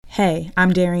Hey,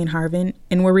 I'm Darian Harvin,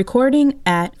 and we're recording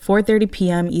at 4:30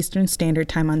 p.m. Eastern Standard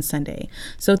Time on Sunday,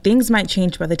 so things might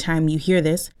change by the time you hear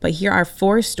this, but here are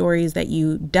 4 stories that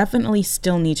you definitely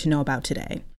still need to know about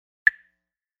today.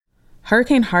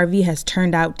 Hurricane Harvey has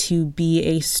turned out to be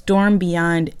a storm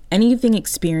beyond anything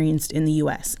experienced in the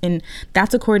U.S., and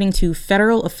that's according to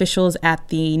federal officials at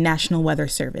the National Weather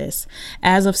Service.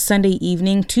 As of Sunday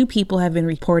evening, 2 people have been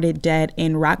reported dead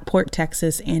in Rockport,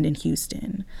 Texas, and in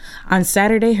Houston. On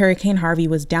Saturday, Hurricane Harvey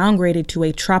was downgraded to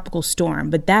a tropical storm,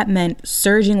 but that meant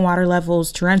surging water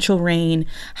levels, torrential rain,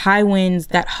 high winds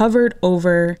that hovered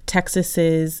over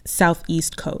Texas's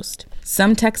southeast coast.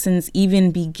 Some Texans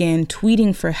even began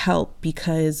tweeting for help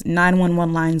because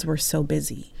 911 lines were so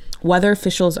busy. Weather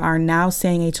officials are now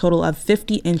saying a total of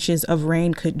 50 inches of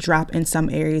rain could drop in some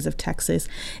areas of Texas,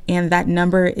 and that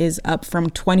number is up from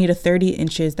 20 to 30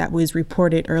 inches that was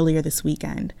reported earlier this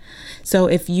weekend. So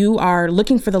if you are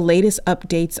looking for the latest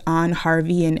updates on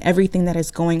Harvey and everything that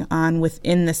is going on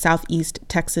within the Southeast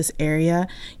Texas area,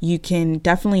 you can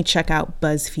definitely check out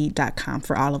BuzzFeed.com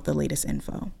for all of the latest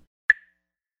info.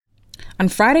 On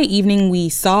Friday evening, we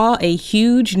saw a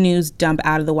huge news dump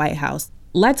out of the White House.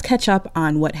 Let's catch up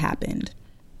on what happened.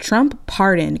 Trump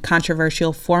pardoned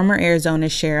controversial former Arizona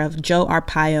Sheriff Joe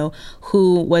Arpaio,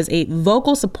 who was a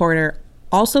vocal supporter,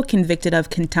 also convicted of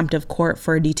contempt of court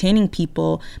for detaining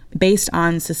people based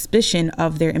on suspicion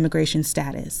of their immigration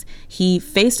status. He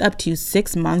faced up to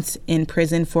 6 months in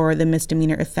prison for the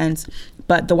misdemeanor offense,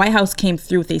 but the White House came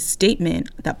through with a statement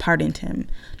that pardoned him.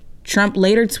 Trump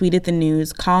later tweeted the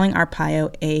news, calling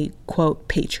Arpaio a, quote,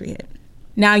 patriot.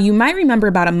 Now, you might remember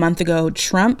about a month ago,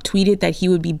 Trump tweeted that he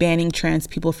would be banning trans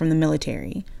people from the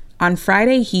military. On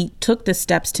Friday, he took the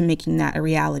steps to making that a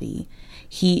reality.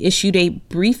 He issued a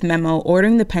brief memo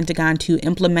ordering the Pentagon to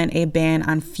implement a ban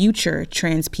on future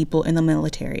trans people in the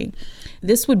military.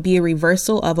 This would be a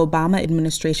reversal of Obama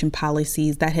administration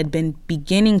policies that had been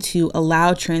beginning to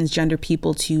allow transgender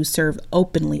people to serve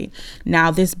openly.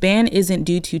 Now, this ban isn't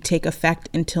due to take effect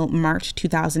until March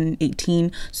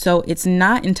 2018, so it's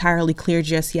not entirely clear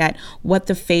just yet what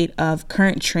the fate of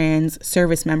current trans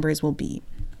service members will be.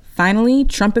 Finally,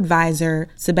 Trump advisor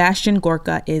Sebastian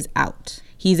Gorka is out.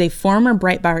 He's a former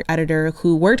Breitbart editor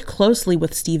who worked closely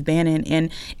with Steve Bannon,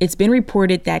 and it's been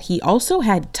reported that he also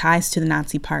had ties to the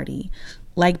Nazi Party.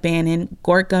 Like Bannon,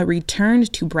 Gorka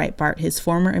returned to Breitbart, his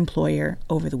former employer,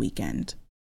 over the weekend.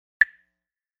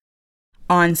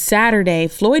 On Saturday,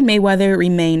 Floyd Mayweather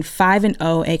remained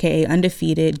 5-0, aka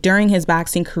undefeated, during his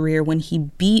boxing career when he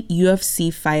beat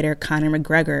UFC fighter Conor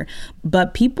McGregor.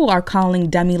 But people are calling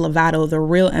Demi Lovato the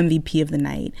real MVP of the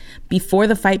night. Before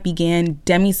the fight began,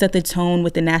 Demi set the tone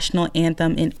with the national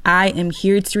anthem, and I am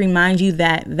here to remind you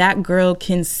that that girl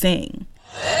can sing.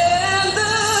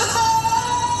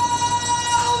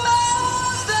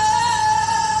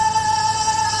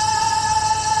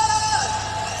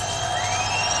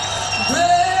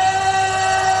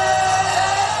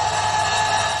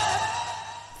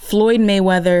 Floyd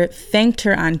Mayweather thanked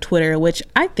her on Twitter, which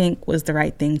I think was the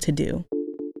right thing to do.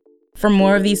 For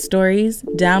more of these stories,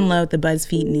 download the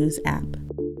BuzzFeed News app.